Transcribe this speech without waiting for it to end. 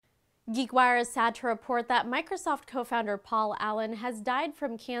GeekWire is sad to report that Microsoft co-founder Paul Allen has died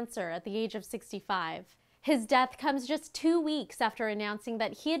from cancer at the age of 65. His death comes just 2 weeks after announcing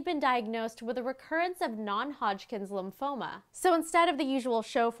that he had been diagnosed with a recurrence of non-Hodgkin's lymphoma. So instead of the usual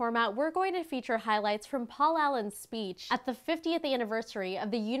show format, we're going to feature highlights from Paul Allen's speech at the 50th anniversary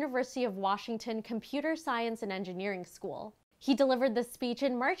of the University of Washington Computer Science and Engineering School. He delivered this speech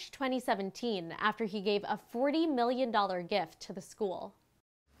in March 2017 after he gave a $40 million gift to the school.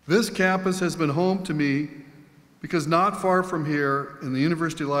 This campus has been home to me because not far from here, in the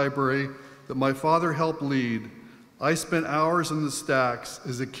university library that my father helped lead, I spent hours in the stacks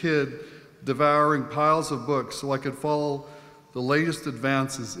as a kid devouring piles of books so I could follow the latest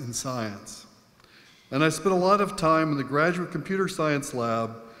advances in science. And I spent a lot of time in the graduate computer science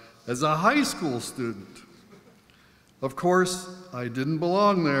lab as a high school student. Of course, I didn't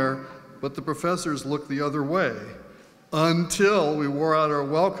belong there, but the professors looked the other way. Until we wore out our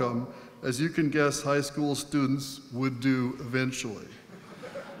welcome, as you can guess high school students would do eventually.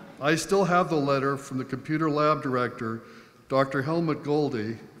 I still have the letter from the computer lab director, Dr. Helmut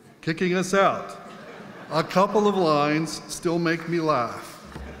Goldie, kicking us out. A couple of lines still make me laugh.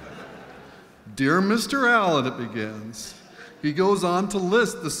 Dear Mr. Allen, it begins. He goes on to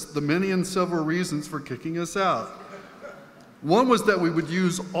list the many and several reasons for kicking us out. One was that we would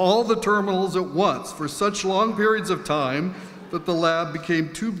use all the terminals at once for such long periods of time that the lab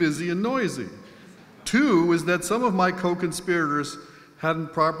became too busy and noisy. Two was that some of my co-conspirators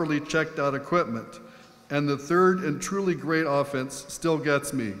hadn't properly checked out equipment. And the third and truly great offense still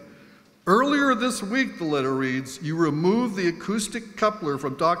gets me. Earlier this week, the letter reads, you removed the acoustic coupler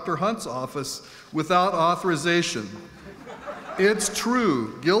from Dr. Hunt's office without authorization. It's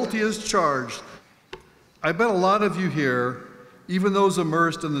true, guilty as charged. I bet a lot of you here, even those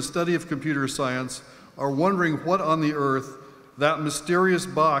immersed in the study of computer science, are wondering what on the earth that mysterious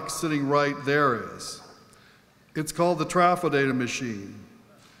box sitting right there is. It's called the Trafodata machine.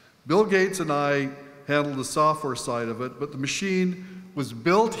 Bill Gates and I handled the software side of it, but the machine was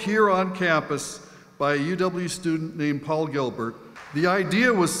built here on campus by a UW student named Paul Gilbert. The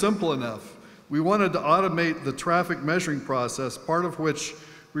idea was simple enough. We wanted to automate the traffic measuring process, part of which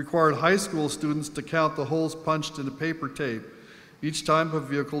required high school students to count the holes punched into paper tape each time a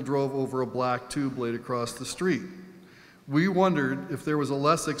vehicle drove over a black tube laid across the street. We wondered if there was a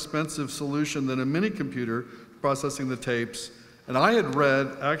less expensive solution than a mini computer processing the tapes, and I had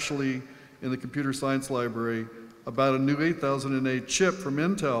read, actually, in the computer science library about a new 8008 chip from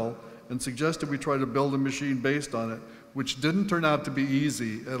Intel and suggested we try to build a machine based on it, which didn't turn out to be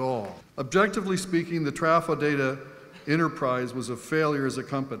easy at all. Objectively speaking, the Trafodata enterprise was a failure as a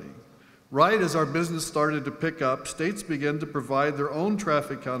company. Right as our business started to pick up, states began to provide their own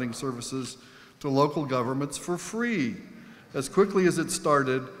traffic counting services to local governments for free. As quickly as it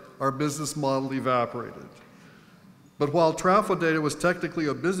started, our business model evaporated. But while Trafodata was technically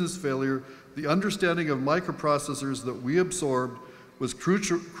a business failure, the understanding of microprocessors that we absorbed was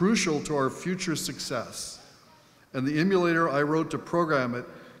crucial to our future success. And the emulator I wrote to program it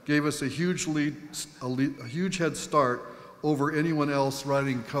gave us a huge head start over anyone else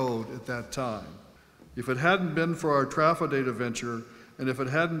writing code at that time. If it hadn't been for our Trafodata venture, and if it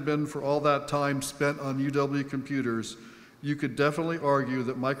hadn't been for all that time spent on UW computers, you could definitely argue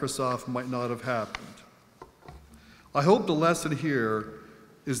that Microsoft might not have happened. I hope the lesson here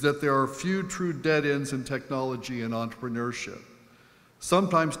is that there are few true dead ends in technology and entrepreneurship.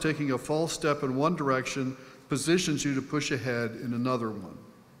 Sometimes taking a false step in one direction positions you to push ahead in another one.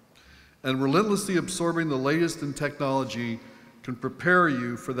 And relentlessly absorbing the latest in technology can prepare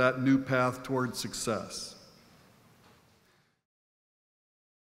you for that new path towards success.